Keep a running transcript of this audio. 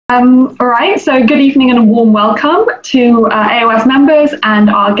All right, so good evening and a warm welcome to AOS members and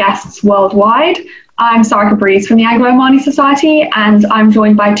our guests worldwide. I'm Sarika Breeze from the Anglo-Mahri Society, and I'm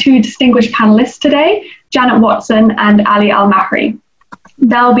joined by two distinguished panelists today, Janet Watson and Ali Al-Mahri.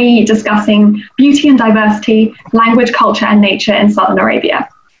 They'll be discussing beauty and diversity, language, culture and nature in Southern Arabia.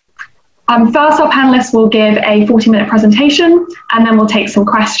 First, our panelists will give a 40-minute presentation, and then we'll take some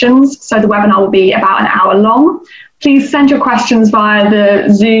questions. So the webinar will be about an hour long. Please send your questions via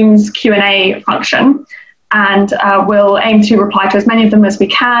the Zoom's Q&A function, and we'll aim to reply to as many of them as we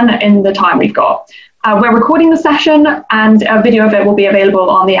can in the time we've got. We're recording the session, and a video of it will be available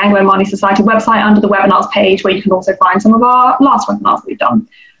on the Anglo-Mahri Society website under the webinars page, where you can also find some of our last webinars that we've done.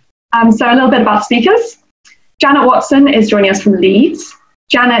 So a little bit about speakers. Janet Watson is joining us from Leeds.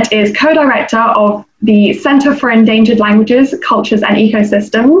 Janet is co-director of the Centre for Endangered Languages, Cultures and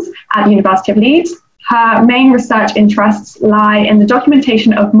Ecosystems at the University of Leeds. Her main research interests lie in the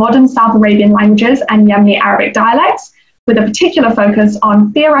documentation of modern South Arabian languages and Yemeni Arabic dialects, with a particular focus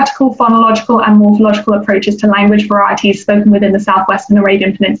on theoretical, phonological and morphological approaches to language varieties spoken within the southwestern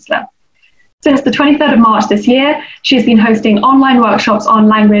Arabian Peninsula. Since the 23rd of March this year, she has been hosting online workshops on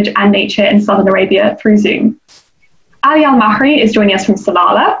language and nature in Southern Arabia through Zoom. Ali Al-Mahri is joining us from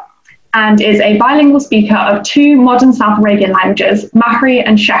Salalah and is a bilingual speaker of two modern South Arabian languages, Mahri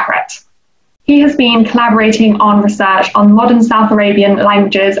and Shehret. He has been collaborating on research on modern South Arabian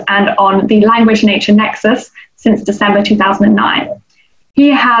languages and on the language-nature nexus since December 2009. He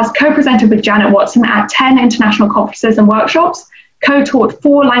has co-presented with Janet Watson at 10 international conferences and workshops, co-taught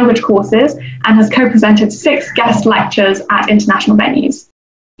 4 language courses, and has co-presented 6 guest lectures at international venues.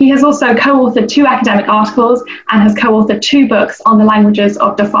 He has also co-authored 2 academic articles and has co-authored 2 books on the languages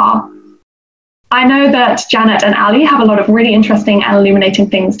of Dhofar. I know that Janet and Ali have a lot of really interesting and illuminating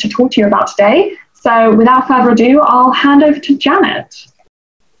things to talk to you about today. So without further ado, I'll hand over to Janet.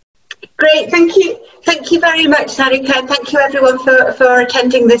 Great, thank you. Thank you very much, Sarika, and thank you everyone for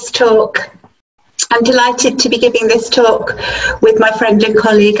attending this talk. I'm delighted to be giving this talk with my friend and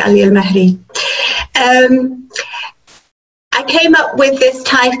colleague, Ali Al-Mahri. I came up with this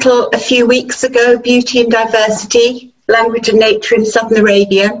title a few weeks ago, Beauty and Diversity, Language and Nature in Southern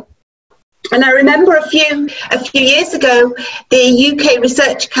Arabia. And I remember a few years ago, the UK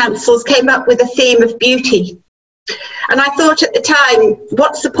Research Councils came up with a theme of beauty. And I thought at the time,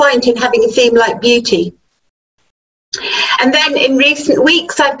 what's the point in having a theme like beauty? And then in recent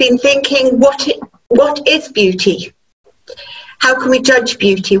weeks, I've been thinking, what is beauty? How can we judge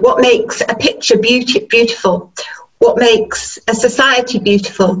beauty? What makes a picture beautiful? What makes a society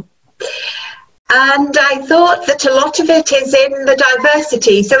beautiful? And I thought that a lot of it is in the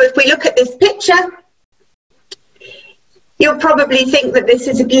diversity. So if we look at this picture, you'll probably think that this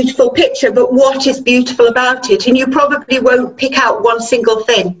is a beautiful picture, but what is beautiful about it? And you probably won't pick out one single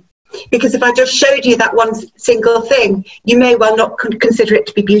thing, because if I just showed you that one single thing, you may well not consider it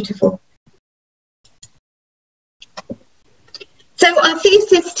to be beautiful. So our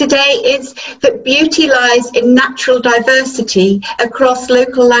thesis today is that beauty lies in natural diversity across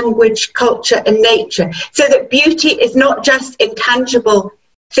local language, culture and nature. So that beauty is not just intangible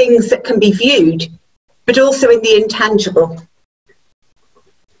things that can be viewed, but also in the intangible.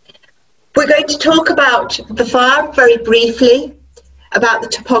 We're going to talk about Dhofar very briefly, about the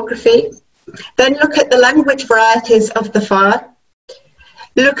topography, then look at the language varieties of Dhofar,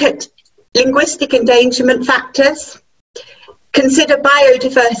 look at linguistic endangerment factors, consider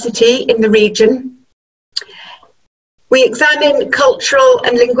biodiversity in the region. We examine cultural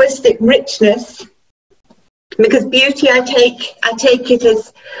and linguistic richness, because beauty, I take it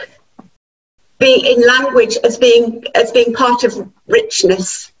as being in language as being part of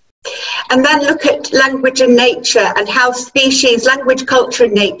richness. And then look at language and nature and how species, language, culture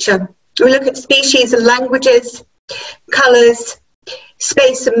and nature. We look at species and languages, colours,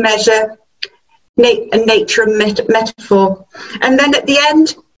 space and measure, and nature and metaphor. And then at the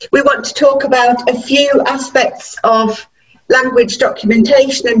end, we want to talk about a few aspects of language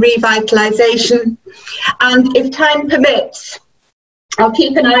documentation and revitalisation. And if time permits, I'll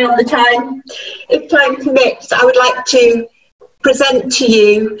keep an eye on the time. If time permits, I would like to present to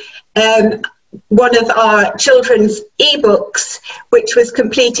you one of our children's ebooks, which was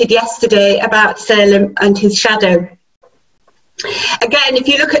completed yesterday, about Salem and his shadow. Again, if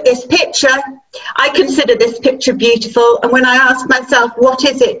you look at this picture, I consider this picture beautiful, and when I ask myself what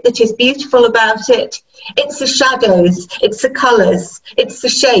is it that is beautiful about it, it's the shadows, it's the colours, it's the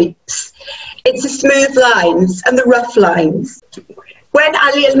shapes, it's the smooth lines and the rough lines. When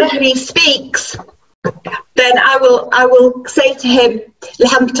Ali Al-Mahri speaks, then I will say to him,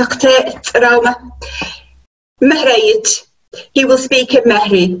 he will speak in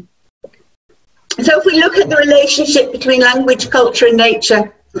Mahri. So if we look at the relationship between language, culture and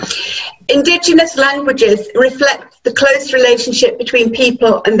nature, indigenous languages reflect the close relationship between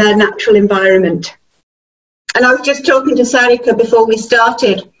people and their natural environment. And I was just talking to Sarika before we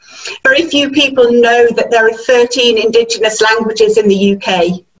started. Very few people know that there are 13 indigenous languages in the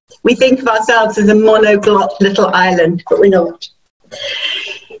UK. We think of ourselves as a monoglot little island, but we're not.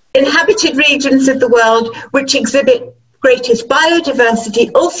 Inhabited regions of the world which exhibit greatest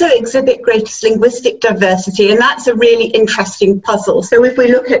biodiversity also exhibit greatest linguistic diversity, and that's a really interesting puzzle. So if we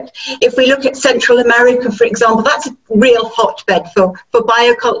look at Central America, for example, that's a real hotbed for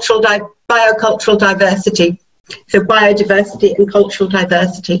biocultural diversity, so biodiversity and cultural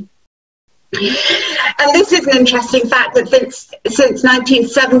diversity. And this is an interesting fact that since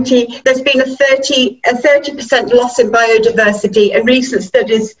 1970, there's been a 30% loss in biodiversity, and recent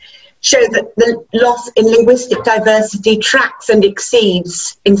studies show that the loss in linguistic diversity tracks and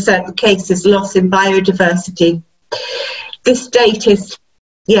exceeds, in certain cases, loss in biodiversity. This date is,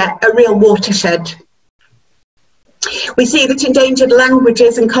 a real watershed. We see that endangered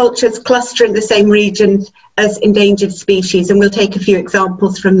languages and cultures cluster in the same regions as endangered species, and we'll take a few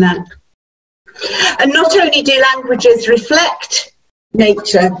examples from that. And not only do languages reflect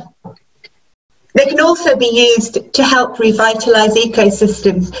nature, they can also be used to help revitalise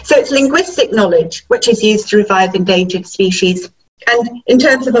ecosystems. So it's linguistic knowledge which is used to revive endangered species. And in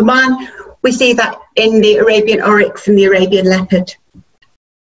terms of Oman, we see that in the Arabian oryx and the Arabian leopard.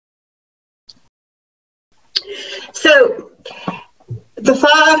 So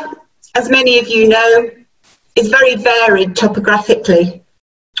Dhofar, as many of you know, is very varied topographically.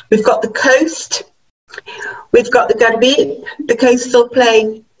 We've got the coast, we've got the Garbib, the coastal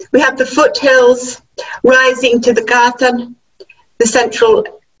plain, we have the foothills rising to the Gartan, the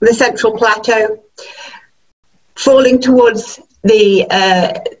central plateau, falling towards the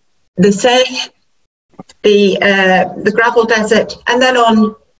Seh, the gravel desert, and then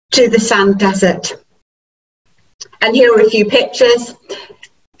on to the sand desert. And here are a few pictures.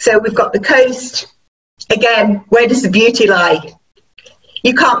 So we've got the coast. Again, where does the beauty lie?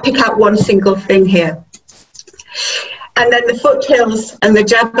 You can't pick out one single thing here. And then the foothills and the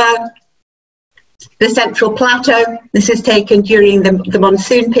Jabba, the central plateau. This is taken during the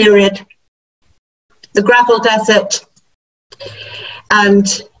monsoon period. The gravel desert and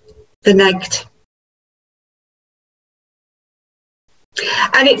the Negd.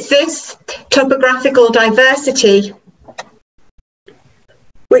 And it's this topographical diversity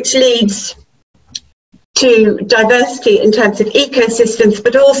which leads to diversity in terms of ecosystems,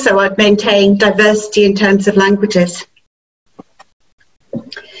 but also, I'd maintain, diversity in terms of languages.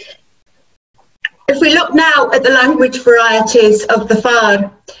 If we look now at the language varieties of the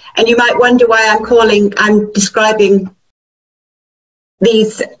Dhofar, and you might wonder why I'm describing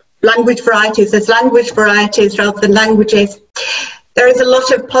these language varieties as language varieties rather than languages, there is a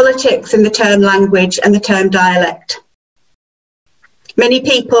lot of politics in the term language and the term dialect. Many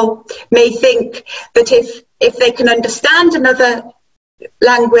people may think that if they can understand another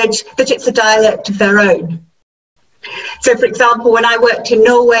language, that it's a dialect of their own. So, for example, when I worked in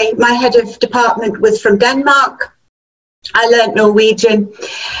Norway, my head of department was from Denmark. I learnt Norwegian.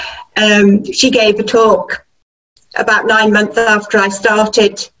 She gave a talk about 9 months after I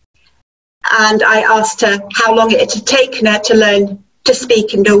started, and I asked her how long it had taken her to learn to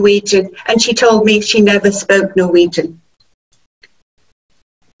speak in Norwegian, and she told me she never spoke Norwegian.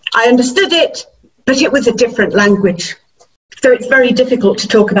 I understood it, but it was a different language. So it's very difficult to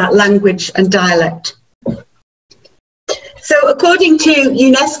talk about language and dialect. So according to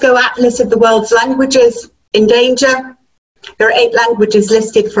UNESCO Atlas of the World's Languages in Danger, there are 8 languages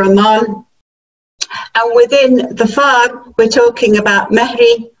listed for Oman. And within the Dhofar, we're talking about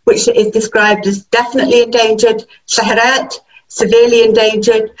Mahri, which is described as definitely endangered, Saheret, severely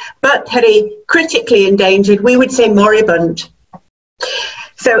endangered, Bathari, critically endangered, we would say moribund.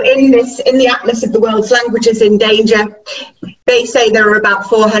 So in the Atlas of the World's Languages in Danger, they say there are about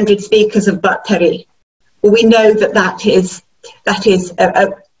 400 speakers of Bathari. Well, we know that is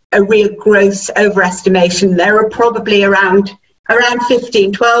a real gross overestimation. There are probably around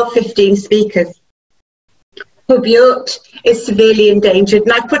 12, 15 speakers. Hubyot is severely endangered,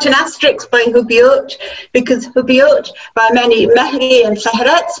 and I put an asterisk by Hubyot because Hubyot, by many Mahri and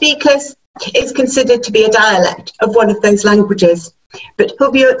Saheret speakers, is considered to be a dialect of one of those languages. But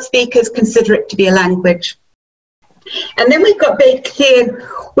Hubyot speakers consider it to be a language. And then we've got Baikir,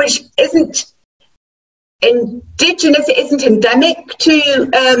 which isn't indigenous, it isn't endemic to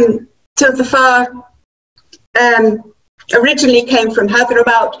the Dhofar. Originally came from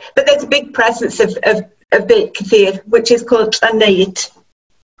Hadramaut, but there's a big presence of bit كثير, which is called Anayit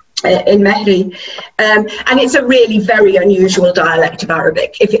in Mahri. And it's a really very unusual dialect of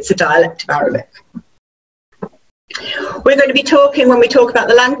Arabic, if it's a dialect of Arabic. We're going to be talking, when we talk about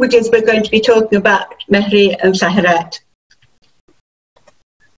the languages, we're going to be talking about Mahri and Saharat.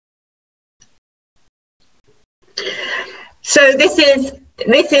 So this is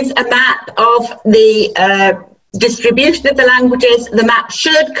a map of the distribution of the languages. The map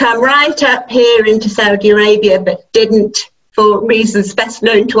should come right up here into Saudi Arabia, but didn't for reasons best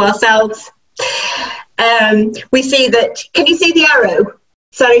known to ourselves. We see that, can you see the arrow,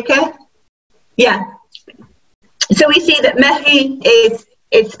 Sarika? Yeah. So we see that Mahri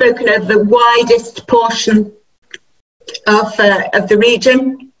is spoken over the widest portion of the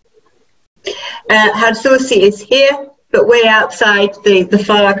region. Harsusi is here, but way outside the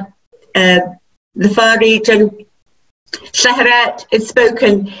far region. Saharat is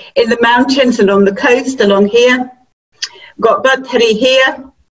spoken in the mountains and on the coast along here. We've got Badhari here.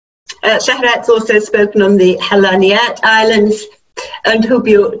 Saharat's also spoken on the Halaniyat Islands, and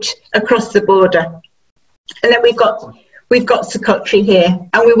Hubyut across the border. And then we've got Socotra here,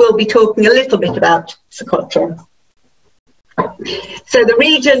 and we will be talking a little bit about Socotra. So the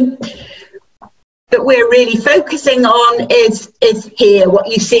region that we're really focusing on is here, what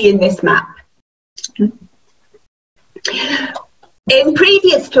you see in this map. In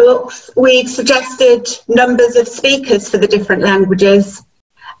previous talks, we've suggested numbers of speakers for the different languages,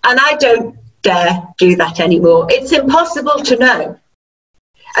 and I don't dare do that anymore. It's impossible to know.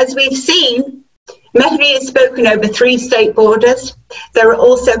 As we've seen, Mahri is spoken over 3 state borders. There are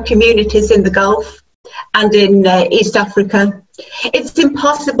also communities in the Gulf and in East Africa. It's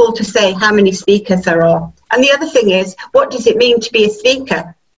impossible to say how many speakers there are. And the other thing is, what does it mean to be a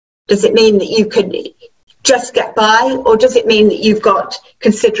speaker? Does it mean that you can just get by, or does it mean that you've got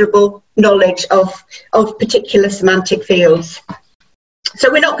considerable knowledge of particular semantic fields?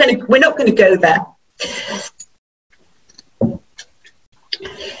 So we're not going to go there.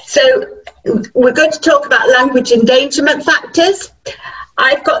 So we're going to talk about language endangerment factors.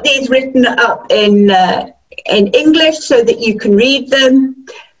 I've got these written up in English so that you can read them.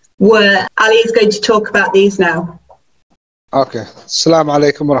 Where Ali is going to talk about these now. اوكي السلام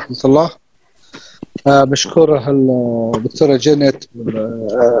عليكم ورحمة الله. بشكر الدكتورة جنت،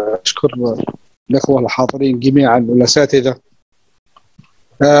 بشكر الأخوة الحاضرين جميعا والأساتذة.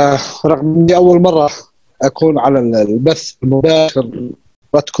 رغم أني أول مرة أكون على البث المباشر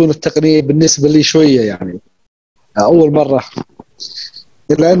وتكون التقنية بالنسبة لي شوية يعني أول مرة،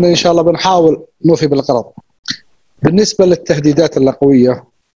 إلا أن إن شاء الله بنحاول نوفي بالغرض. بالنسبة للتهديدات اللغوية،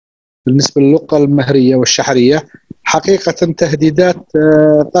 بالنسبة للغة المهرية والشحرية، حقيقة تهديدات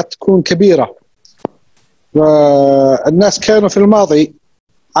قد تكون كبيرة. والناس كانوا في الماضي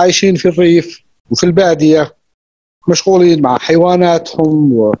عايشين في الريف وفي البادية مشغولين مع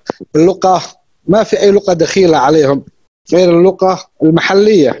حيواناتهم، واللغة ما في أي لغة دخيلة عليهم غير اللغة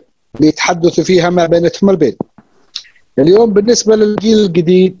المحلية اللي يتحدثوا فيها ما بينهم البين. اليوم بالنسبة للجيل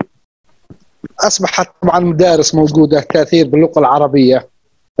الجديد أصبحت طبعا مدارس موجودة كثير باللغة العربية،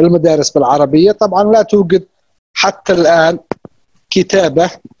 المدارس بالعربية طبعا لا توجد حتى الآن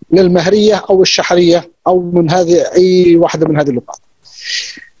كتابة للمهرية أو الشحرية أو من هذه أي واحدة من هذه اللغات.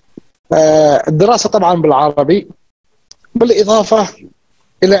 الدراسة طبعا بالعربي، بالإضافة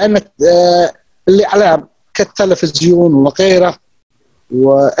إلى أن الإعلام كالتلفزيون وغيره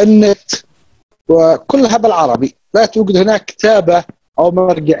والنت وكلها بالعربي، لا توجد هناك كتابة أو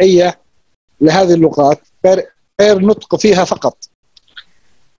مرجعية لهذه اللغات غير نطق فيها فقط.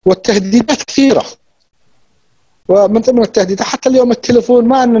 والتهديدات كثيرة، ومن ضمن التهديدات حتى اليوم التليفون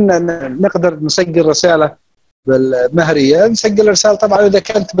ما نقدر نسجل رسالة بالمهرية. نسجل رسالة طبعا إذا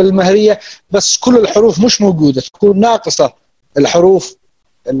كانت بالمهرية بس كل الحروف مش موجودة، تكون ناقصة الحروف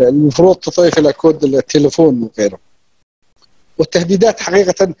المفروض تضيف إلى كود التليفون وغيره. والتهديدات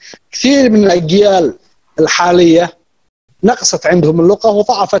حقيقة كثير من الأجيال الحالية نقصت عندهم اللغة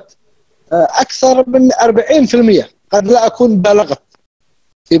وضعفت أكثر من 40%. قد لا أكون بالغت،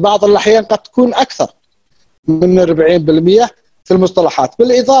 في بعض الأحيان قد تكون أكثر من 40% في المصطلحات.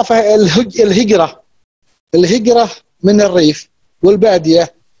 بالإضافة الهجرة من الريف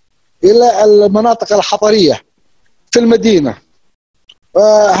والبادية إلى المناطق الحضرية في المدينة،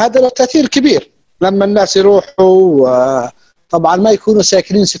 هذا له تأثير كبير لما الناس يروحوا طبعا ما يكونوا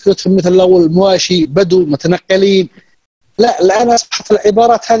ساكنين سكنتهم مثل الأول مواشي بدو متنقلين. لا الآن أصبحت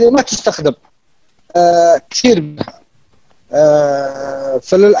العبارات هذه ما تستخدم كثير،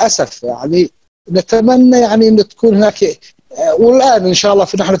 فللأسف يعني نتمنى يعني أن تكون هناك، والآن إن شاء الله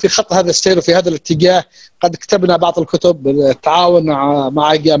نحن في خط هذا السير وفي هذا الاتجاه. قد كتبنا بعض الكتب بالتعاون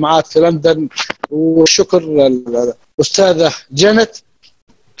مع جامعات في لندن والشكر للأستاذة جنت.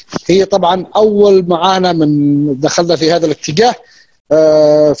 هي طبعا أول معانا من دخلنا في هذا الاتجاه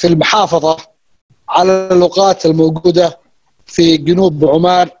في المحافظة على اللغات الموجودة في جنوب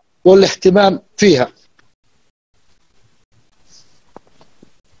عمان والاهتمام فيها.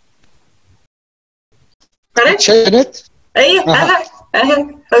 جنت؟ ايوه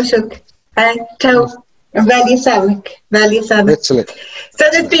أوشك. Value Samik. So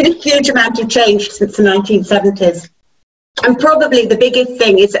there's been a huge amount of change since the 1970s. And probably the biggest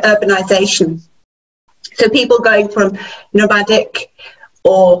thing is urbanization. So people going from nomadic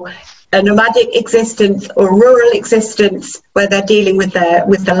or a nomadic existence or rural existence where they're dealing with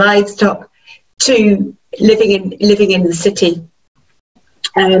the livestock to living in the city.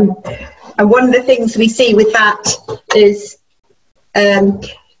 And one of the things we see with that is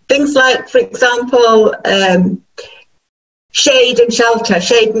things like, for example, shade and shelter.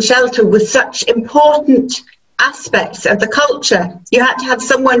 Shade and shelter was such important aspects of the culture. You had to have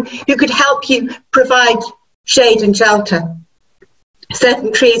someone who could help you provide shade and shelter.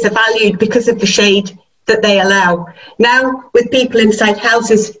 Certain trees are valued because of the shade that they allow. Now, with people inside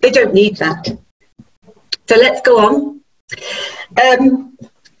houses, they don't need that. So let's go on.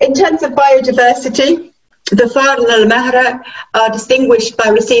 In terms of biodiversity, the Dhofar and Mahri are distinguished by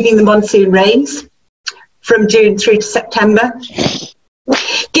receiving the monsoon rains from June through to September,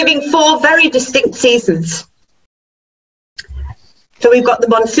 giving 4 very distinct seasons. So we've got the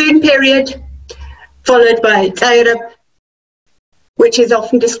monsoon period, followed by Tayrab, which is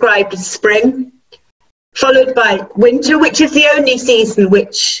often described as spring, followed by winter, which is the only season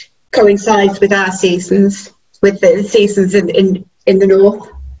which coincides with our seasons, with the seasons in the north,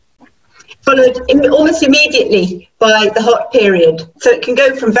 followed almost immediately by the hot period. So it can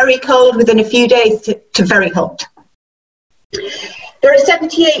go from very cold within a few days to very hot. There are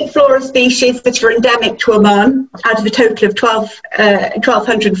 78 flora species that are endemic to Oman out of a total of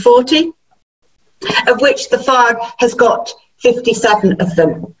 1,240, of which the Dhofar has got 57 of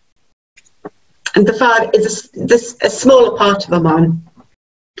them. And the Dhofar is a smaller part of Oman.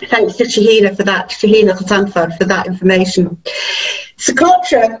 Thanks to Shahina for that, Shahina Khatanfar for that information.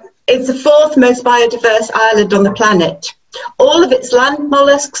 Socotra is the 4th most biodiverse island on the planet. All of its land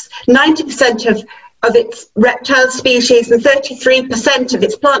mollusks, 90% of its reptile species and 33% of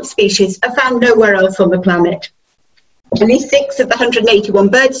its plant species are found nowhere else on the planet. Only 6 of the 181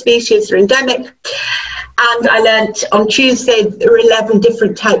 bird species are endemic. And I learnt on Tuesday there are 11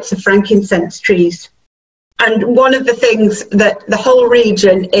 different types of frankincense trees. And one of the things that the whole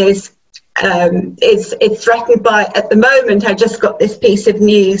region is threatened by at the moment, I just got this piece of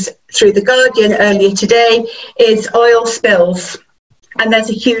news through The Guardian earlier today, is oil spills. And there's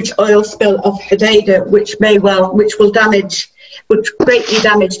a huge oil spill off Hodeida, which will greatly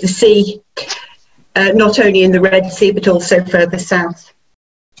damage the sea, not only in the Red Sea, but also further south.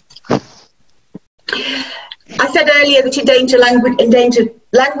 I said earlier that endangered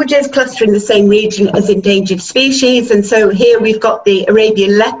languages cluster in the same region as endangered species. And so here we've got the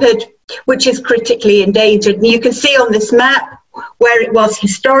Arabian leopard, which is critically endangered. And you can see on this map where it was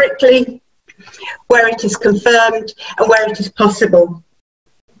historically, where it is confirmed, and where it is possible.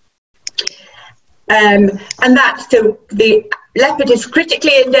 And that's the leopard is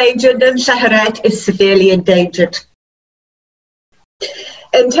critically endangered and Shaharat is severely endangered.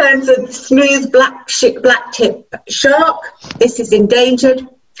 In terms of smooth black-tip shark, this is endangered.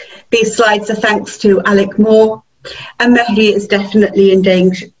 These slides are thanks to Alec Moore. And Mahri is definitely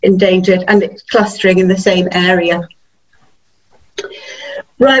endangered and it's clustering in the same area.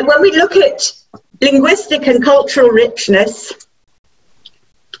 Right, when we look at linguistic and cultural richness,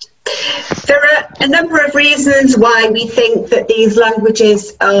 there are a number of reasons why we think that these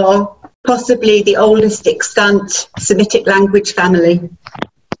languages are possibly the oldest extant Semitic language family.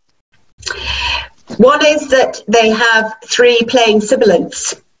 One is that they have 3 plain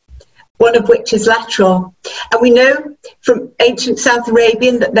sibilants, one of which is lateral. And we know from ancient South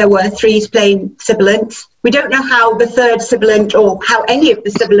Arabian that there were 3 plain sibilants. We don't know how the 3rd sibilant or how any of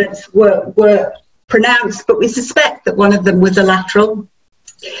the sibilants were pronounced, but we suspect that one of them was a lateral.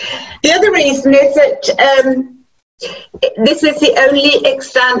 The other reason is that this is the only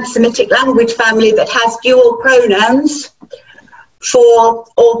extant Semitic language family that has dual pronouns for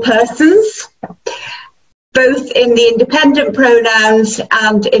all persons, both in the independent pronouns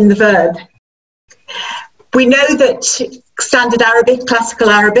and in the verb. We know that Standard Arabic,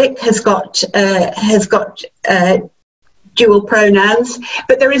 Classical Arabic, has got dual pronouns,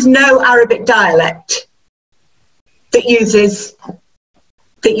 but there is no Arabic dialect that uses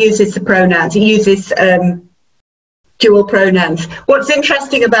the pronouns. It uses dual pronouns. What's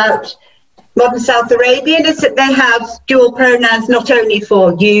interesting about modern South Arabian is that they have dual pronouns not only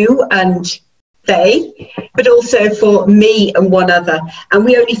for you and they, but also for me and one other. And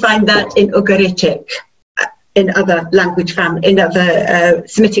we only find that in Ugaritic, in other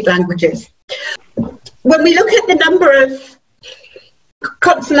Semitic languages. When we look at the number of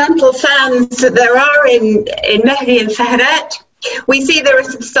consonantal sounds that there are in Mahri and Sahrat, we see there are a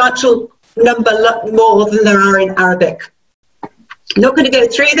substantial number more than there are in Arabic. I'm not going to go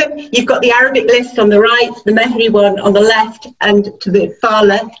through them. You've got the Arabic list on the right, the Mahri one on the left, and to the far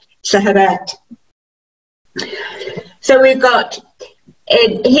left, Sahrat. So we've got,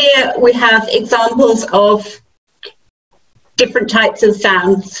 here we have examples of different types of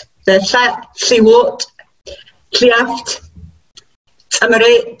sounds. The Sha, Shiwot, Kliaft,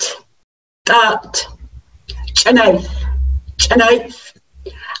 Amarit, Tat, Chanaif,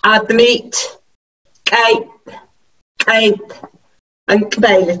 Admit, Kaip, and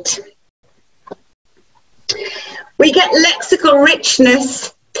Kbailit. We get lexical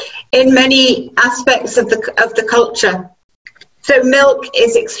richness in many aspects of the culture. So milk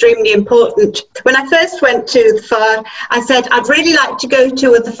is extremely important. When I first went to Dhofar, I said, I'd really like to go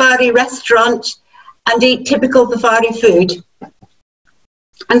to a Dhofari restaurant and eat typical Dhofari food.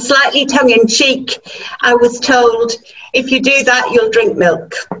 And slightly tongue-in-cheek, I was told, if you do that, you'll drink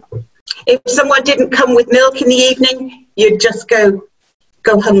milk. If someone didn't come with milk in the evening, you'd just go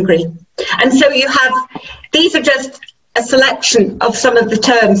hungry. And so you have, these are just a selection of some of the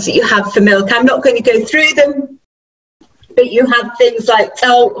terms that you have for milk. I'm not going to go through them, but you have things like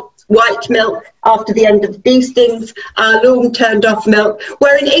white milk after the end of the feastings, alum, turned off milk,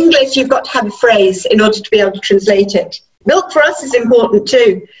 where in English you've got to have a phrase in order to be able to translate it. Milk for us is important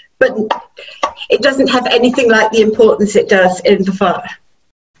too, but it doesn't have anything like the importance it does in Dhofar.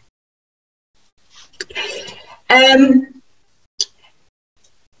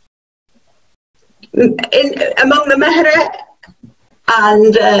 Among the Mahri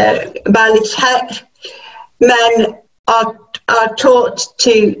and Balithat, men are taught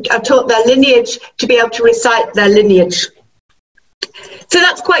their lineage to be able to recite their lineage. So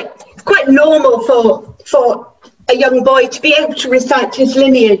that's quite normal for a young boy to be able to recite his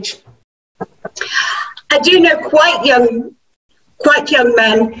lineage. I do know quite young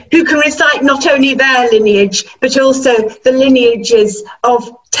men who can recite not only their lineage, but also the lineages of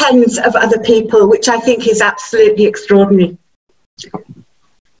tens of other people, which I think is absolutely extraordinary.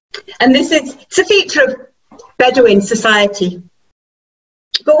 And it's a feature of Bedouin society.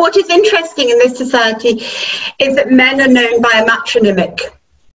 But what is interesting in this society is that men are known by a matronymic.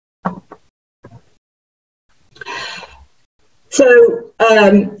 So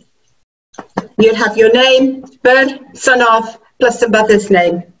you'd have your name, birth, son of, plus the mother's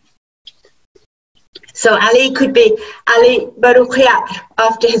name. So Ali could be Ali Baruchiar,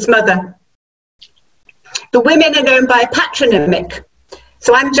 after his mother. The women are known by a patronymic.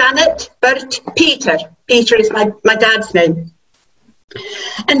 So I'm Janet, but Peter. Peter is my dad's name.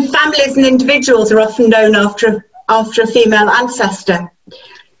 And families and individuals are often known after a female ancestor.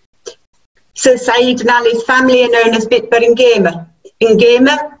 So Saeed and Ali's family are known as Bit Ingema.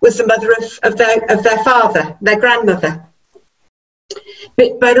 Ingema was the mother of their father, their grandmother.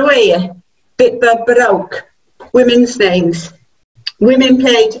 Bit Baroya, Bit Barok, women's names. Women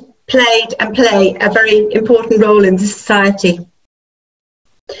played and play a very important role in the society.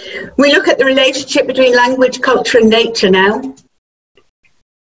 We look at the relationship between language, culture and nature now.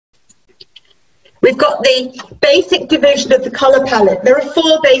 We've got the basic division of the colour palette. There are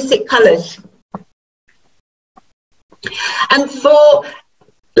 4 basic colours. And for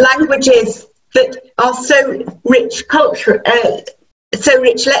languages that are so rich so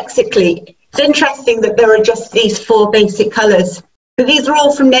rich lexically, it's interesting that there are just these 4 basic colours. But these are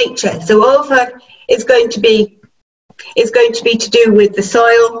all from nature. So Dhofar is going to be to do with the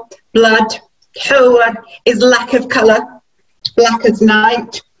soil, blood. Hawar is lack of colour, black as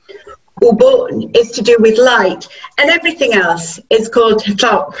night. Ubun is to do with light, and everything else is called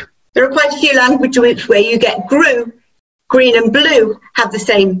Htawk. There are quite a few languages where you get green and blue have the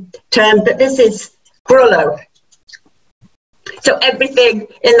same term, but this is Grollo. So everything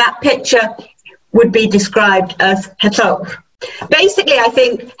in that picture would be described as Htawk. Basically, I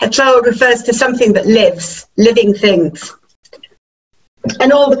think Htawk refers to something that lives, living things.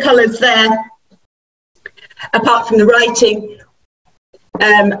 And all the colours there, apart from the writing,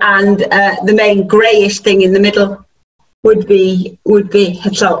 and the main greyish thing in the middle would be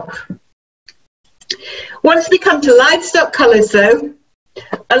Htawk. Once we come to livestock colours though,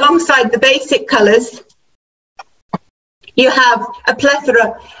 alongside the basic colours, you have a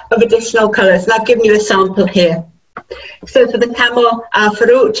plethora of additional colours, and I've given you a sample here. So for the camel,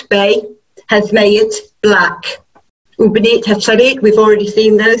 Farut Bay has made black. وبنيت هالشريط, we've already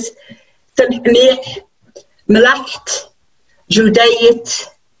seen those. سمحميح, ملحت, جوديت,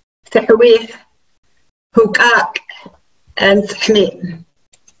 سحويح, هوكاك, and سحميم.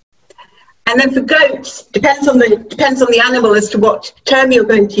 And then for goats, depends on the animal as to what term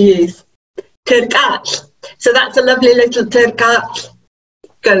you're going to use. Turkat, so that's a lovely little turkat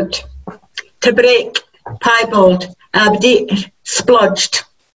goat. Tabrik, piebald, abdi, splodged.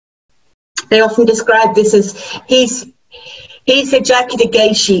 They often describe this as he's a jacket, a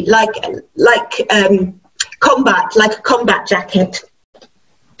geishi, like combat, like a combat jacket.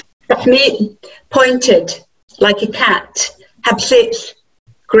 Tahmid, pointed, like a cat. Habsit,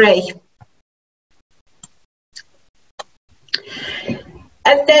 grey.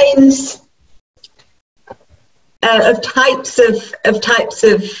 And names of types of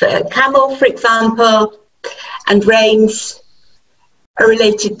camel, for example, and reins are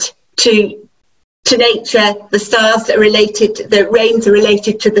related to nature. The stars are related, the reins are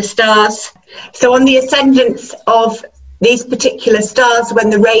related to the stars. So on the ascendants of these particular stars, when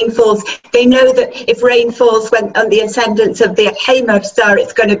the rain falls, they know that if rain falls on the ascendants of the Hamar star,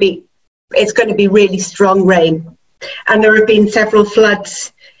 it's going to be really strong rain. And there have been several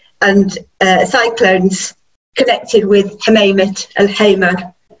floods and cyclones connected with Hamaimat and Hamar,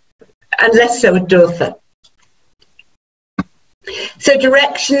 and less so with Dhofar. So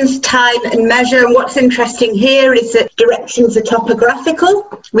directions, time and measure, and what's interesting here is that directions are topographical.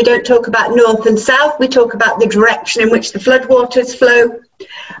 We don't talk about north and south, we talk about the direction in which the floodwaters flow.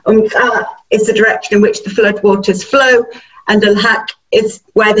 Is the direction in which the floodwaters flow, and Al-Haq is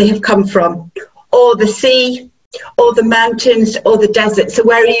where they have come from, or the sea, or the mountains, or the desert. So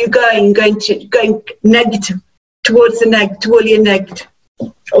where are you going? Going neg towards the neg, Tuwalia neg,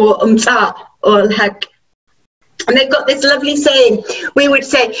 or or Al-Haq. And they've got this lovely saying. We would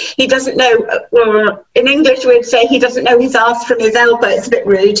say he doesn't know, or in English we'd say he doesn't know his arse from his elbow. It's a bit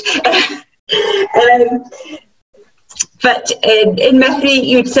rude. But in Mahri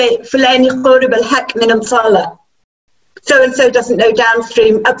you'd say Fulani qurb al-haq min al-sala. So and so doesn't know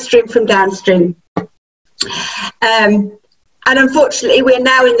upstream from downstream. And unfortunately we're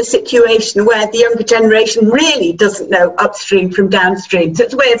now in the situation where the younger generation really doesn't know upstream from downstream. So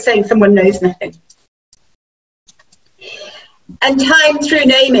it's a way of saying someone knows nothing. And time through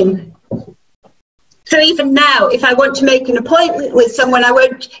naming. So even now, if I want to make an appointment with someone, I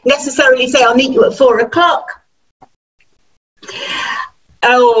won't necessarily say I'll meet you at 4 o'clock.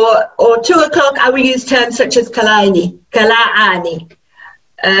 Or 2 o'clock, I will use terms such as kalaini, kala'ani,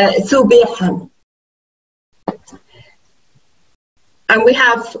 subihan. And we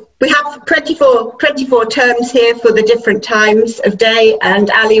have 24 terms here for the different times of day,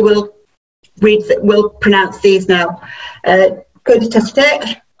 and Ali will pronounce these now. كل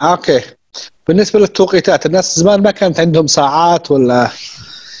تفتح. اوكي. بالنسبه للتوقيتات، الناس زمان ما كانت عندهم ساعات ولا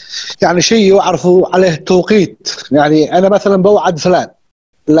يعني شيء يعرفوا عليه توقيت. يعني انا مثلا بوعد فلان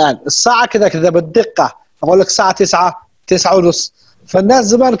الان الساعه كذا كذا بالدقه، اقول لك الساعه 9 ونص. فالناس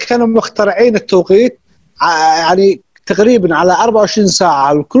زمان كانوا مخترعين التوقيت يعني تقريبا على 24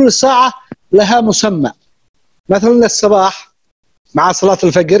 ساعه، وكل ساعه لها مسمى. مثلا الصباح مع صلاه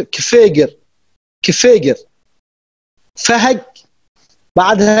الفجر كفيجر، فهق،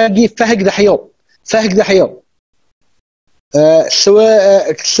 بعدها جي فهق دحيوم،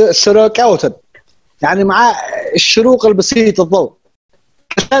 سروق اوتن، يعني مع الشروق البسيط الضوء.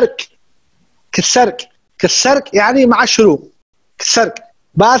 كالسرق يعني مع الشروق، كالسرق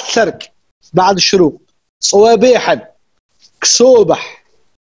بعد سرق بعد الشروق. صوابيحا، كسوبح،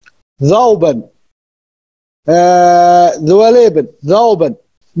 ذوبا، ذواليبا، ذوبا،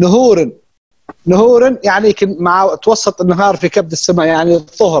 نهورا يعني يمكن مع توسط النهار في كبد السماء، يعني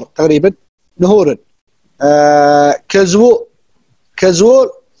الظهر تقريبا. نهورا.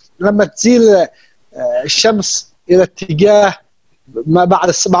 كزول لما تزيل الشمس الى اتجاه ما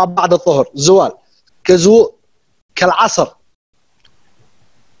بعد الظهر، زوال. كزول كالعصر.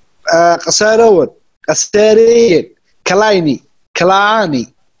 قسارون، قسارين، كلايني،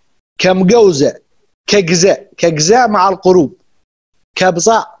 كلاعاني، كمجوزة، كجزاء مع القروب.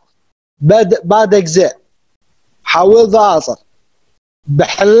 كبصاء بعد أجزاء. حاول ذاصر،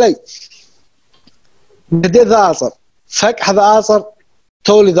 بحلي، بدي ذاصر، فك هذا عصر،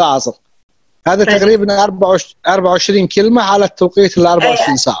 تولي ذاصر. هذا تقريبا 24 كلمة على التوقيت ال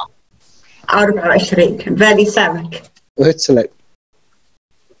 24 ساعة. 24 very سمك. وهتسلك.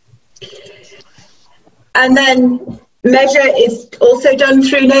 And then measure is also done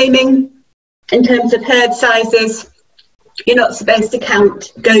through naming in terms of herd sizes. You're not supposed to count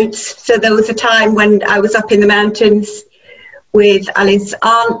goats. So there was a time when I was up in the mountains with Ali's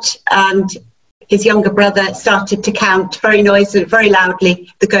aunt, and his younger brother started to count very noisily, very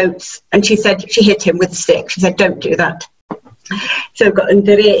loudly, the goats, and she said she hit him with a stick. She said, don't do that. So we've got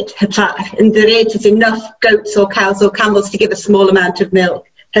interrogate. Interrogate is enough goats or cows or camels to give a small amount of milk.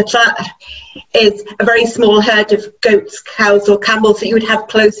 Hatar is a very small herd of goats, cows or camels that you would have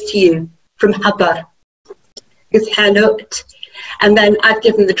close to you, from habar. Is hanut. And then I've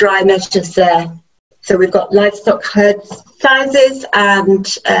given the dry measures there. So we've got livestock herd sizes and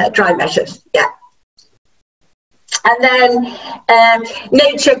dry measures, yeah. And then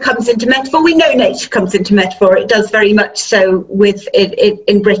nature comes into metaphor. We know nature comes into metaphor. It does very much so with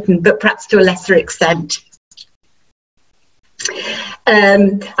in Britain, but perhaps to a lesser extent.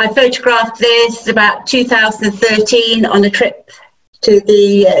 I photographed this about 2013 on a trip to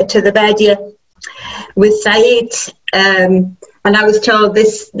the Badia with Saeed, and I was told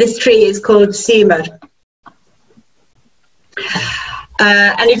this tree is called Simar.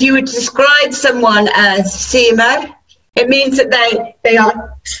 And if you would describe someone as Simar, it means that they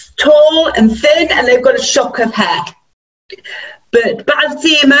are tall and thin and they've got a shock of hair. But Ba'al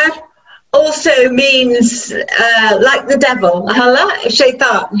Simar also means like the devil, Allah,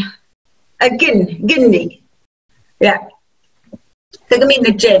 shaitan, a ginni. Yeah. So it can mean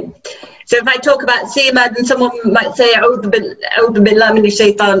the jinn. So if I talk about Simar, then someone might say, A'udhu billah min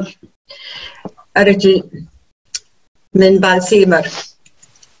shaitan arajim min Ba'al Simar.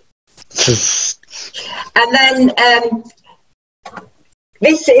 And then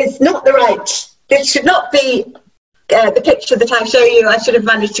this is not the right, this should not be the picture that I show you. I should have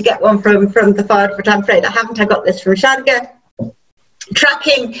managed to get one from Dhofar, but I'm afraid I haven't. I got this from Sharga.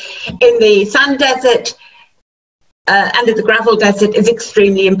 Tracking in the sand desert and in the gravel desert is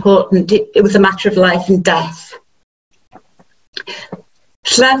extremely important. It was a matter of life and death.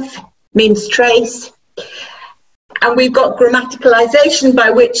 Shlaf means trace. And we've got grammaticalization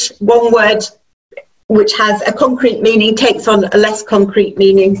by which one word which has a concrete meaning takes on a less concrete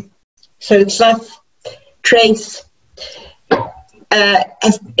meaning. So shlaf, trace,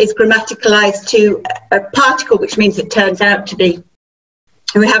 is grammaticalized to a particle, which means it turns out to be.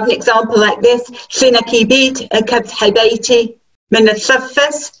 And we have an example like this.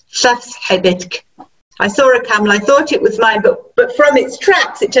 I saw a camel, I thought it was mine, but from its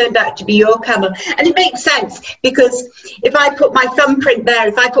tracks it turned out to be your camel. And it makes sense, because if I put my thumbprint there,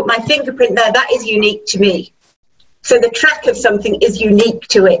 if I put my fingerprint there, that is unique to me. So the track of something is unique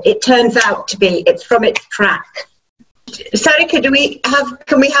to it. It turns out to be, it's from its track. Sarika,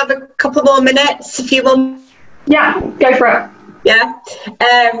 can we have a couple more minutes, a few more? Yeah, go for it. Yeah.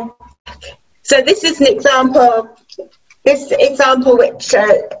 So this is an example. This example, which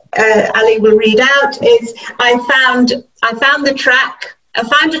Ali will read out, is I found the track. I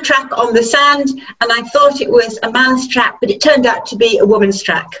found a track on the sand, and I thought it was a man's track, but it turned out to be a woman's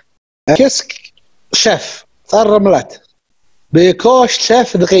track. كسك شاف الرملات بكوش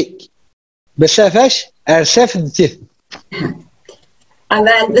شاف دقيق بشافش شاف دتيه. And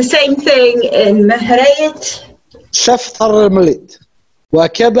then the same thing in Mahri. شاف الرملات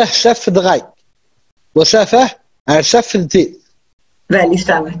وكبه شاف دقيق وشافه شاف دتيه. Very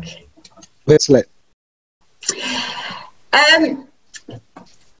stomach.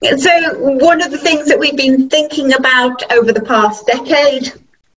 So one of the things that we've been thinking about over the past decade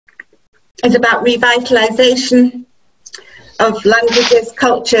is about revitalization of languages,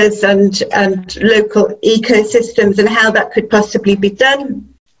 cultures and local ecosystems, and how that could possibly be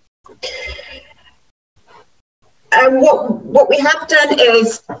done. And what we have done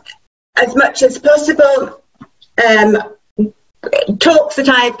is, as much as possible, talks that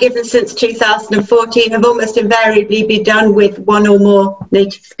I have given since 2014 have almost invariably been done with one or more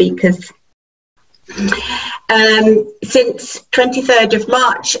native speakers. Since 23rd of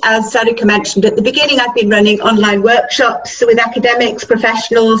March, as Sarika mentioned at the beginning, I've been running online workshops with academics,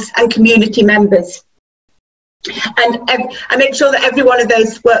 professionals and community members. And I make sure that every one of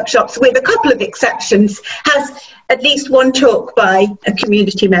those workshops, with a couple of exceptions, has at least one talk by a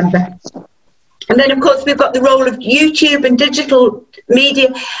community member. And then, of course, we've got the role of YouTube and digital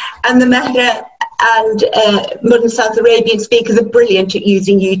media, and the Mahri and modern South Arabian speakers are brilliant at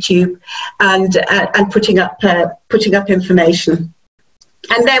using YouTube and putting up information.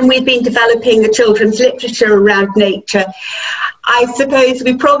 And then we've been developing the children's literature around nature. I suppose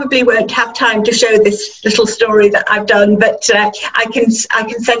we probably won't have time to show this little story that I've done, but I can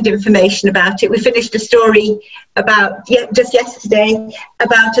send information about it. We finished a story about just yesterday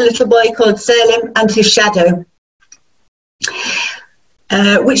about a little boy called Selim and his shadow,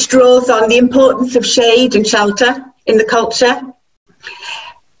 which draws on the importance of shade and shelter in the culture.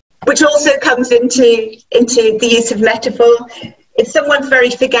 which also comes into the use of metaphor. If someone's very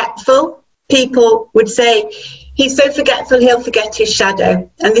forgetful, people would say, he's so forgetful he'll forget his shadow.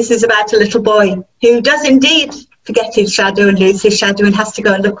 And this is about a little boy who does indeed forget his shadow and lose his shadow and has to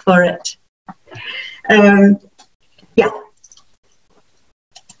go and look for it. Yeah.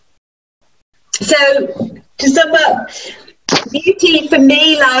 So to sum up, beauty for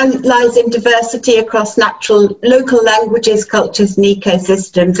me lies in diversity across local languages, cultures and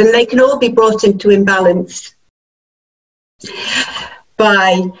ecosystems, and they can all be brought into imbalance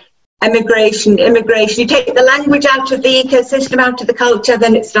by immigration. You take the language out of the ecosystem, out of the culture,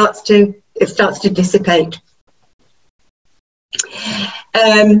 then it starts to dissipate.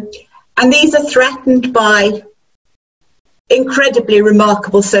 And these are threatened by incredibly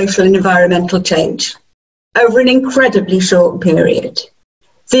remarkable social and environmental change over an incredibly short period.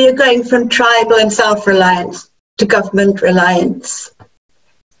 So you're going from tribal and self-reliance to government reliance.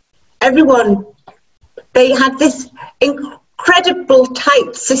 Everyone, they had this incredible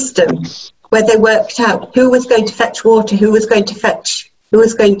tight system where they worked out who was going to fetch water, who was going to fetch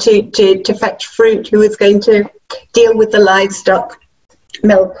fruit, who was going to deal with the livestock,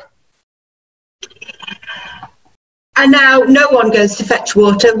 milk. And now no one goes to fetch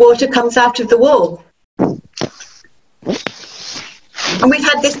water. Water comes out of the wall. And we've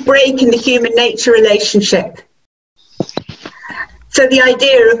had this break in the human-nature relationship. So the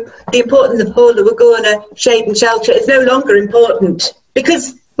idea of the importance of hula, wagona, shade and shelter is no longer important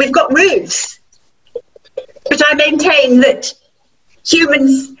because we've got roofs. But I maintain that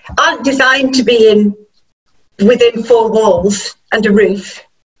humans aren't designed to be within four walls and a roof.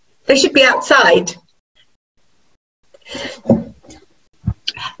 They should be outside.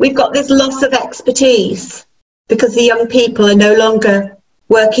 We've got this loss of expertise because the young people are no longer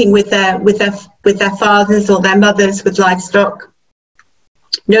working with their fathers or their mothers with livestock,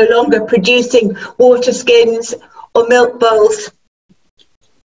 no longer producing water skins or milk bowls.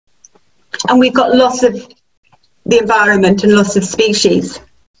 And we've got loss of the environment and loss of species.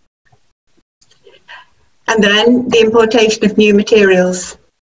 And then the importation of new materials.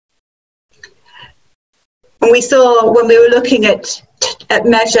 And we saw when we were looking at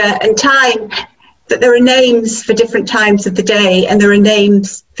measure and time that there are names for different times of the day and there are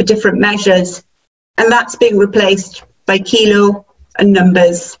names for different measures. And that's being replaced by kilo and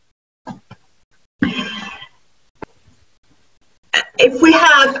numbers. If we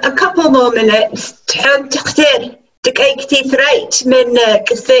have a couple more minutes, دقيقتي ثريت من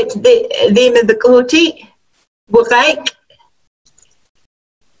قصة ذي من ذكوتي بغيك.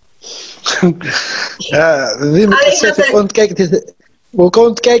 ذي من قصة كنت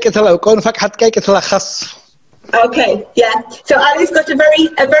كيكة لو كون فكحت كيكة لخص. Okay, yeah. So Ali's got a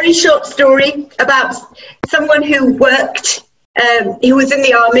very short story about someone who worked. He was in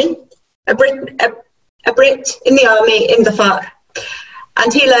the army, a Brit in the army in Dhofar,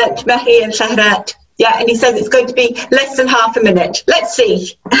 and he learnt Mahri and Shahrat. Yeah, and he says it's going to be less than half a minute. Let's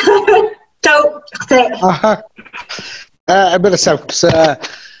see.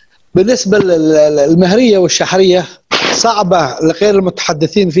 بالنسبة للمهرية والشحرية صعبة لغير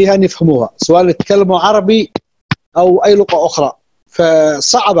المتحدثين فيها أن يفهموها، سواء يتكلموا عربي أو أي لغة أخرى،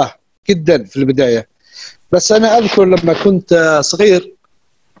 فصعبة جدا في البداية. بس أنا أذكر لما كنت صغير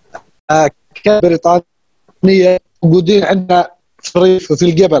كان بريطانيا موجودين عندنا في الريف وفي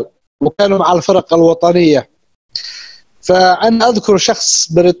الجبل وكانوا مع الفرق الوطنية. فأنا أذكر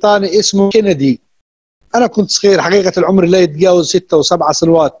شخص بريطاني اسمه كينيدي. أنا كنت صغير حقيقة العمر لا يتجاوز 6 و7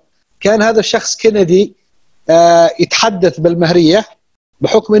 سنوات. كان هذا الشخص كينيدي يتحدث بالمهرية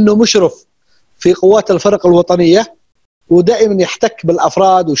بحكم أنه مشرف في قوات الفرق الوطنية ودائما يحتك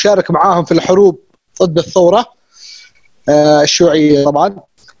بالأفراد وشارك معاهم في الحروب ضد الثورة الشيوعية طبعا.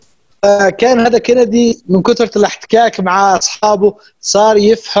 كان هذا كينيدي من كثرة الاحتكاك مع أصحابه صار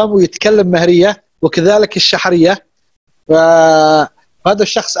يفهم ويتكلم مهرية وكذلك الشحرية. فهذا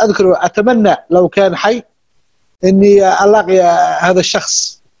الشخص أذكره، أتمنى لو كان حي أني ألاقي هذا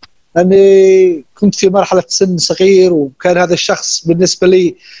الشخص، لأني كنت في مرحلة سن صغير وكان هذا الشخص بالنسبة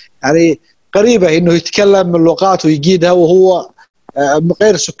لي يعني قريبة أنه يتكلم من لغات ويجيدها وهو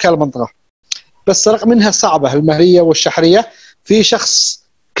غير سكان المنطقة. بس رغم أنها صعبة المهرية والشحرية. في شخص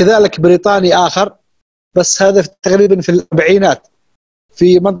كذلك بريطاني آخر بس هذا تقريبا في الأربعينات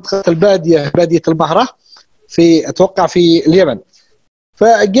في منطقة البادية، بادية المهرة، في أتوقع في اليمن.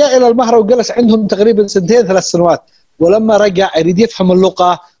 فجاء إلى المهرة وجلس عندهم تقريبا 2 3 سنوات، ولما رجع يريد يفهم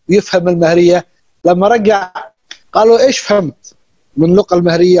اللغة ويفهم المهرية. لما رجع قالوا إيش فهمت من اللغة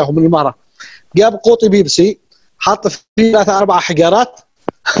المهرية ومن المهرة؟ جاب قوطي بيبسي حط فيه 3 4 حجارات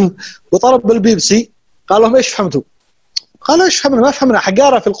وطلب بالبيبسي. قال لهم إيش فهمتوا؟ قال ايش فهمنا؟ ما فهمنا.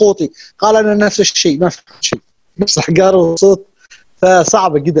 حجاره في القوطي. قال انا نفس الشيء، ما فهمت شيء، نفس الحجاره والصوت.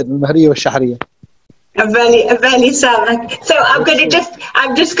 فصعبه جدا المهريه والشحريه. Very sorry. So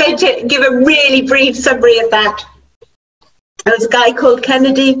I'm just going to give a really brief summary of that. There was a guy called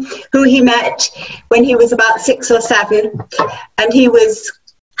Kennedy who he met when he was about 6 or 7, and he was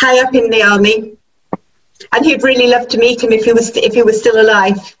high up in the army, and he'd really love to meet him if he was still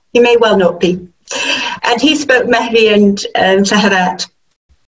alive. He may well not be. And he spoke Mahri and Shaharat.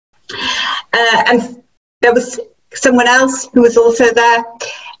 And there was someone else who was also there,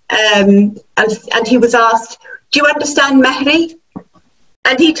 and he was asked, "Do you understand Mahri?"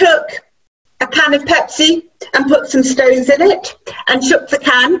 And he took a can of Pepsi and put some stones in it and shook the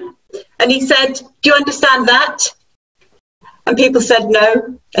can, and he said, "Do you understand that?" And people said no,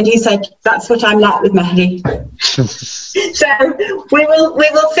 and he said, "That's what I'm like with Mahri." So we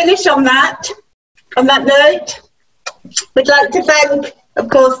will finish on that note. We'd like to thank, of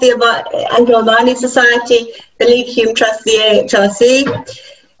course, the Anglo-Omani Society, the League Hume Trust, the AHRC,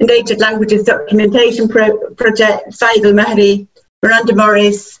 Endangered Languages Documentation Project, Said Al-Mahri, Miranda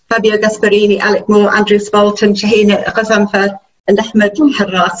Morris, Fabio Gasparini, Alec Moore, Andrew Spalton, Shahina Ghazanfar, and Ahmed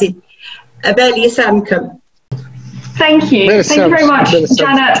Harrasi. Abel Yasamkum. Thank you. Thank you very much,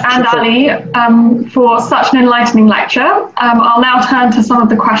 Janet and Ali, for such an enlightening lecture. I'll now turn to some of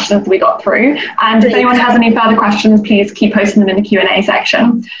the questions we got through. And if anyone has any further questions, please keep posting them in the Q&A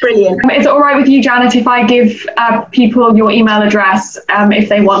section. Brilliant. Is it all right with you, Janet, if I give people your email address if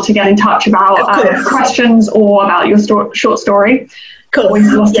they want to get in touch about questions or about your short story? Cool. Or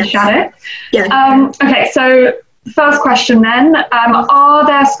you want to share it? Yeah. Okay, so first question then, are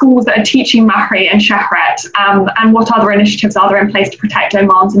there schools that are teaching Mahri and Shahret, and what other initiatives are there in place to protect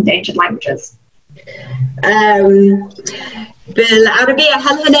Oman's endangered languages? بالعربية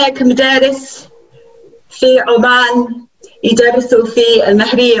هل هناك مدارس في عمان يدرسوا في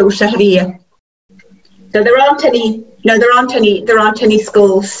المهرية والشهرية؟ So there aren't any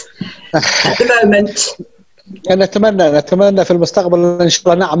schools at the moment. نتمنى في المستقبل ان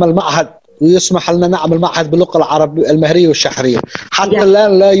شاء الله نعمل معهد ويسمح لنا نعمل معهد باللغة العربية المهرية والشحرية. حتى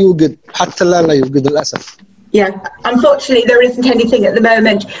الآن لا يوجد للأسف. Yeah, unfortunately there isn't anything at the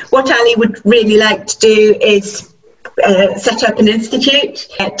moment. What Ali would really like to do is set up an institute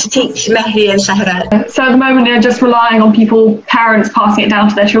to teach Mahri and Shahrat. So at the moment they're just relying on parents passing it down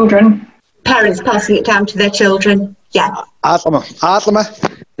to their children. Parents passing it down to their children. Yeah. عاطمة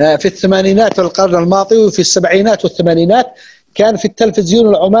في الثمانينات والقرن الماضي وفي السبعينات والثمانينات كان في التلفزيون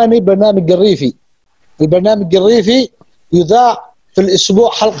العماني برنامج الريفي. البرنامج الريفي يذاع في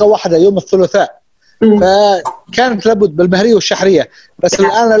الأسبوع حلقة واحدة يوم الثلاثاء. فكانت لابد بالمهرية والشحرية. بس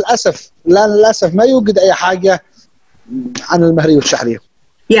الآن للأسف ما يوجد أي حاجة عن المهرية والشحرية.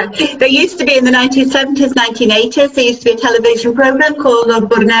 Yeah, there used to be in the 1970s, 1980s, there used to be a television program called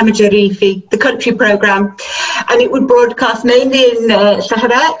Barnamij Rifi, the country program, and it would broadcast mainly in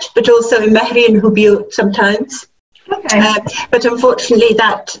Shaharat, but also in Mahri and Hubyut sometimes. Okay. But unfortunately,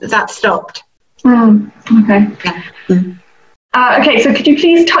 that stopped. Okay. Yeah. Mm. Okay, so could you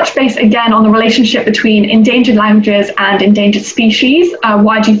please touch base again on the relationship between endangered languages and endangered species?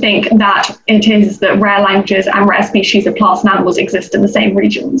 Why do you think that it is that rare languages and rare species of plants and animals exist in the same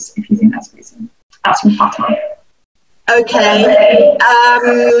regions, if you think that's the reason? That's from Fatah. Okay.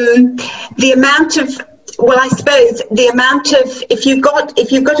 If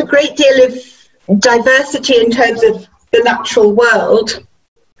you've got a great deal of diversity in terms of the natural world,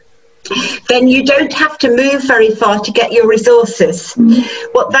 then you don't have to move very far to get your resources.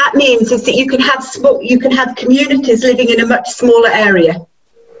 What that means is that you can have communities living in a much smaller area.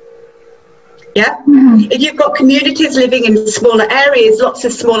 Yeah? If you've got communities living in smaller areas, lots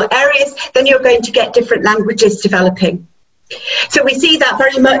of smaller areas, then you're going to get different languages developing. So we see that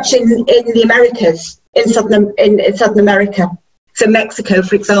very much in the Americas, in Southern America. So Mexico,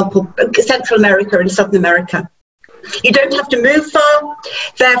 for example, Central America and Southern America. You don't have to move far,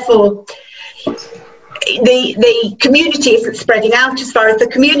 therefore the community isn't spreading out as far. If the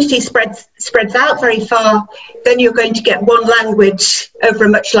community spreads out very far, then you're going to get one language over a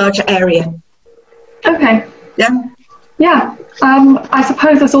much larger area. Okay. Yeah? Yeah. I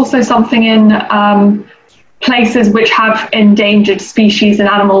suppose there's also something in places which have endangered species and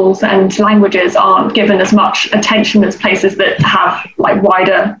animals and languages aren't given as much attention as places that have like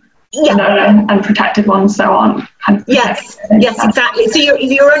wider and protected ones, so on. Yes, exactly. So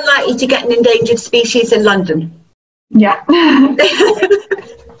you're unlikely to get an endangered species in London. Yeah.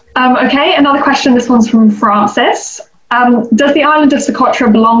 Okay, another question. This one's from Francis. Does the island of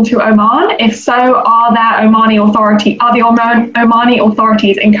Socotra belong to Oman? If so, are the Omani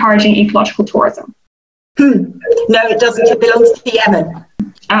authorities encouraging ecological tourism? No, it doesn't. It belongs to Yemen.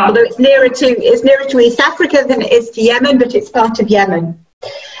 Although it's nearer to East Africa than it is to Yemen, but it's part of Yemen.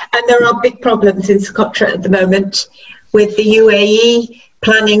 And there are big problems in Socotra at the moment, with the UAE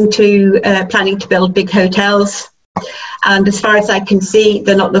planning to build big hotels. And as far as I can see,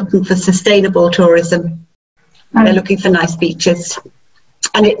 they're not looking for sustainable tourism. They're looking for nice beaches.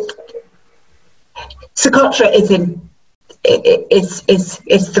 And Socotra is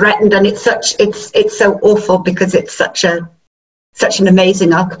threatened, and it's so awful because it's such an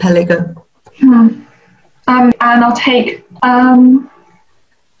amazing archipelago. And I'll take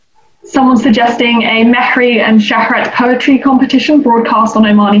someone suggesting a Mahri and Shahret poetry competition broadcast on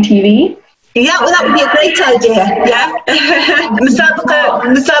Omani TV. Yeah, well, that would be a great idea. Yeah,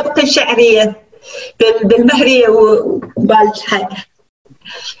 مسابقة شعرية بالمهرية وبالشحر.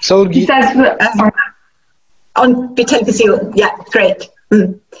 So he says that on television. Yeah, great.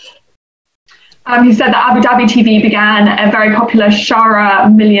 He said that Abu Dhabi TV began a very popular Shara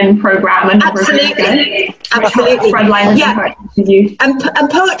Million program. Absolutely. Yeah. And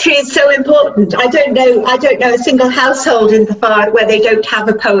poetry is so important. I don't know a single household in the Far where they don't have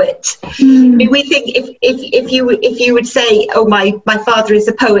a poet. I mean, we think if you would say, oh, my father is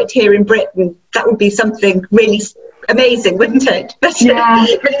a poet here in Britain, that would be something really amazing, wouldn't it? But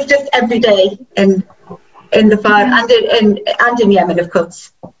it's just every day in the Far and in Yemen, of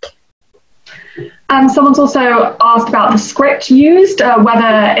course. Someone's also asked about the script used,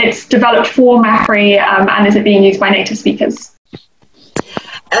 whether it's developed for Mahri and is it being used by native speakers?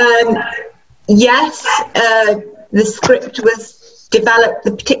 Yes, the script was developed,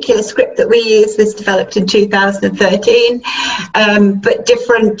 the particular script that we use was developed in 2013, but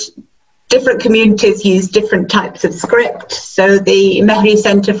different communities use different types of script. So the Mahri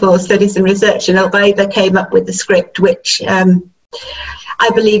Centre for Studies and Research in Al Bayda came up with the script, which I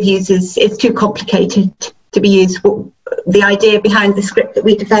believe is too complicated to be used. The idea behind the script that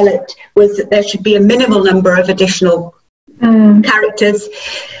we developed was that there should be a minimal number of additional characters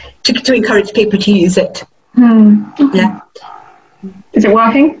to encourage people to use it. Okay. Yeah. Is it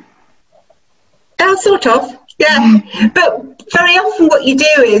working? Sort of. Yeah, but very often what you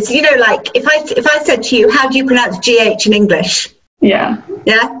do is, like if I said to you, how do you pronounce GH in English? Yeah.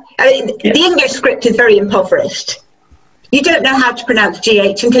 Yeah. I mean, the English script is very impoverished. You don't know how to pronounce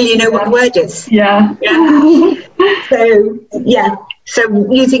GH until you know what the word is. Yeah.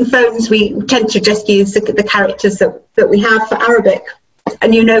 So using phones, we tend to just use the characters that we have for Arabic,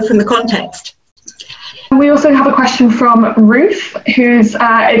 and from the context. We also have a question from Ruth,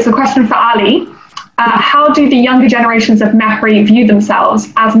 it's a question for Ali. How do the younger generations of Mahri view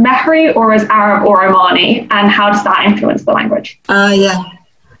themselves, as Mahri or as Arab or Omani, and how does that influence the language?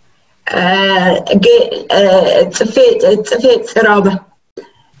 تفيت قرابة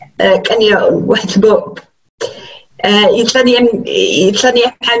كان يوم واحد بوب يتلني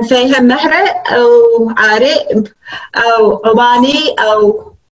حنفيهم مهرة أو عارب أو عماني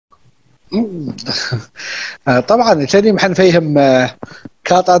أو طبعا يتلني حنفيهم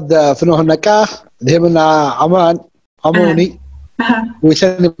كاطد فنوه النكاه اللي من عمان عموني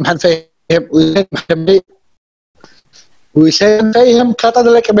ويتلني حنفيهم ويتلني فيهم كاطد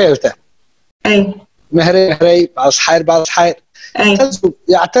لك بيلته مهري بعض حير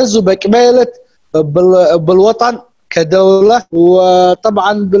يعتزوا بقبيلة بالوطن كدولة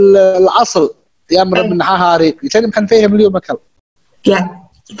وطبعا بالعصر يامر من هاري يتم حنفيهم اليوم أكل. Yeah,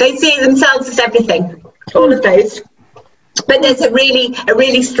 they see themselves as everything, all of those, but there's a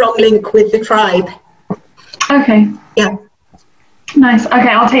really strong link with the tribe. Okay. Yeah. Nice. Okay,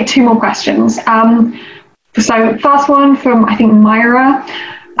 I'll take two more questions. So first one from I think Myra.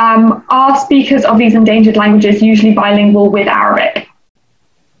 Are speakers of these endangered languages usually bilingual with Arabic?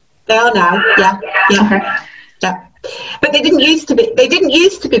 They are now, yeah. Okay. Yeah. But they didn't used to be. They didn't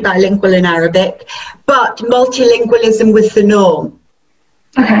used to be bilingual in Arabic, but multilingualism was the norm.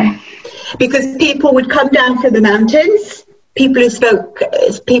 Okay. Because people would come down from the mountains. People who spoke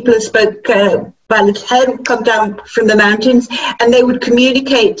Balad would come down from the mountains, and they would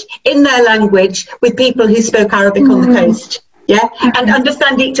communicate in their language with people who spoke Arabic on the coast. Yeah, and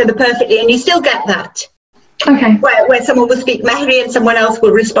understand each other perfectly, and you still get that. Okay. Where someone will speak Mahri and someone else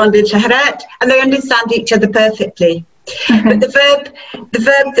will respond in Shahrat, and they understand each other perfectly. Okay. But the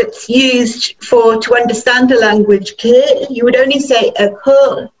verb that's used to understand a language, you would only say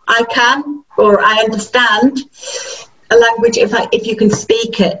I can or I understand a language if you can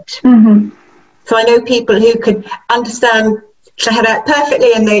speak it. Mm-hmm. So I know people who can understand Shahrat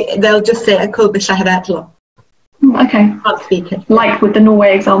perfectly, and they'll just say Akul b'Shahrat lo. Okay. Can't speak it. Like with the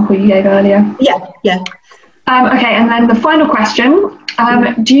Norway example you gave earlier. Yeah. Okay, and then the final question.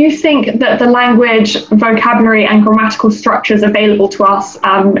 Do you think that the language, vocabulary and grammatical structures available to us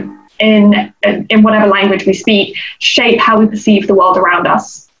in whatever language we speak shape how we perceive the world around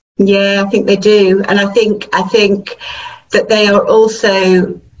us? Yeah, I think they do. And I think that they are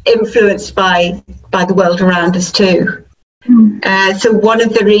also influenced by the world around us too. So one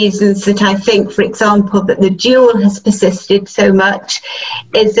of the reasons that I think, for example, that the dual has persisted so much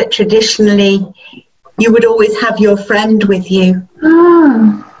is that traditionally you would always have your friend with you.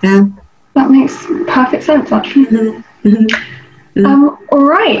 Yeah. That makes perfect sense, actually. All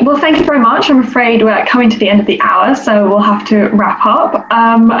right. Well, thank you very much. I'm afraid we're coming to the end of the hour, so we'll have to wrap up.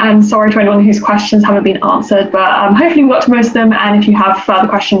 And sorry to anyone whose questions haven't been answered, but hopefully we got to most of them. And if you have further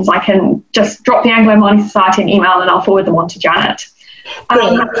questions, I can just drop the Anglo-Mahri Society an email and I'll forward them on to Janet.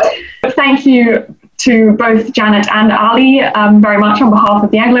 Thank you to both Janet and Ali very much on behalf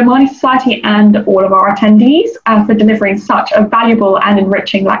of the Anglo-Mahri Society and all of our attendees for delivering such a valuable and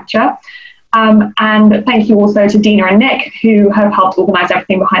enriching lecture. And thank you also to Dina and Nick, who have helped organise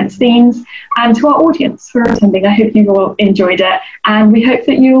everything behind the scenes, and to our audience for attending. I hope you've all enjoyed it, and we hope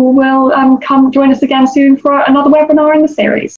that you will come join us again soon for another webinar in the series.